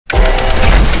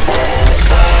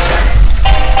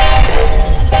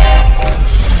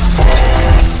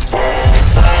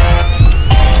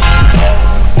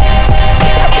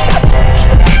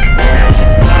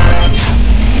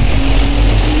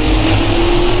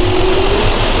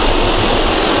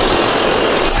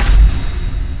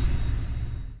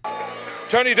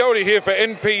Tony Doherty here for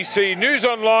NPC News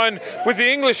Online with the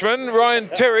Englishman, Ryan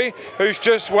Terry, who's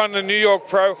just won the New York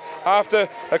Pro after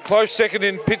a close second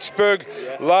in Pittsburgh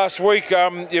last week.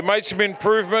 You made some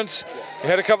improvements. You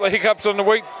had a couple of hiccups on the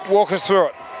week. Walk us through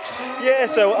it. Yeah,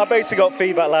 so I basically got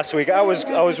feedback last week. I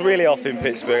was really off in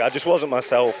Pittsburgh. I just wasn't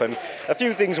myself, and a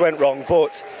few things went wrong,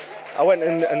 but I went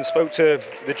and spoke to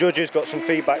the judges, got some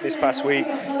feedback this past week,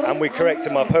 and we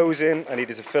corrected my posing. I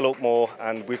needed to fill up more,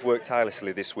 and we've worked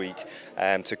tirelessly this week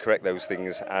to correct those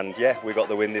things. And yeah, we got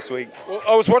the win this week. Well,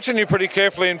 I was watching you pretty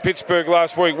carefully in Pittsburgh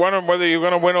last week, wondering whether you were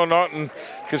going to win or not, and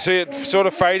could see it sort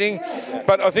of fading.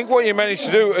 But I think what you managed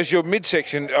to do is your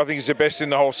midsection, I think, is the best in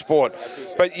the whole sport.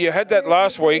 But you had that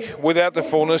last week without the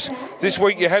fullness. This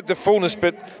week you had the fullness,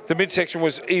 but the midsection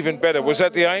was even better. Was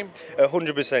that the aim?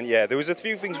 100%, yeah. There was a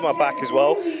few things with my back as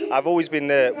well. I've always been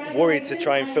worried to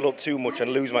try and fill up too much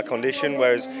and lose my condition,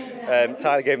 whereas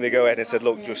Tyler gave me the go-ahead and said,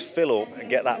 look, just fill up and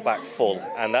get that back full.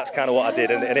 And that's kind of what I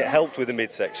did, and it helped with the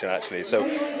midsection, actually. So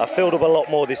I filled up a lot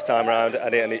more this time around,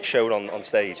 and it showed on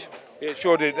stage. Yeah, it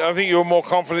sure did. I think you were more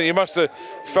confident. You must have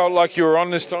felt like you were on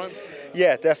this time.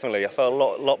 Yeah, definitely. I felt a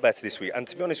lot better this week. And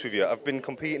to be honest with you, I've been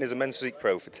competing as a men's physique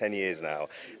pro for 10 years now.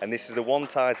 And this is the one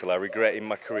title I regret in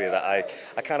my career that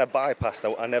I kind of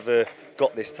bypassed. I never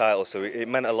got this title, so it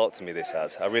meant a lot to me, this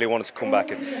has. I really wanted to come back,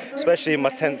 and especially in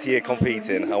my 10th year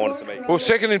competing, I wanted to make it. Well,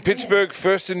 second in Pittsburgh,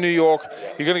 first in New York.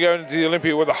 You're going to go into the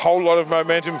Olympia with a whole lot of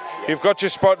momentum. You've got your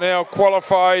spot now,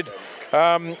 qualified.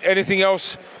 Anything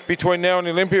else between now and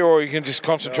the Olympia, or you can just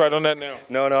concentrate on that now?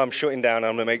 No, I'm shutting down.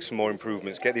 I'm going to make some more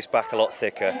improvements, get this back a lot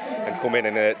thicker, and come in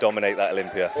and dominate that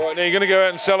Olympia. All right, now you're going to go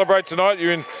out and celebrate tonight.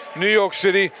 You're in New York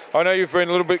City. I know you've been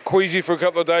a little bit queasy for a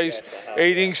couple of days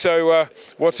eating, so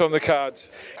what's on the cards?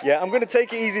 Yeah, I'm going to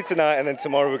take it easy tonight, and then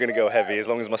tomorrow we're going to go heavy, as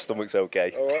long as my stomach's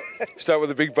okay. All right. Start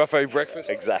with a big buffet breakfast?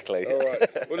 Exactly. All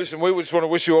right. Well, listen, we just want to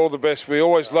wish you all the best. We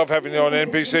always love having you on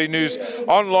NPC News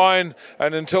Online,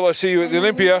 and until I see you at the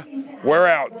Olympia, we're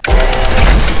out.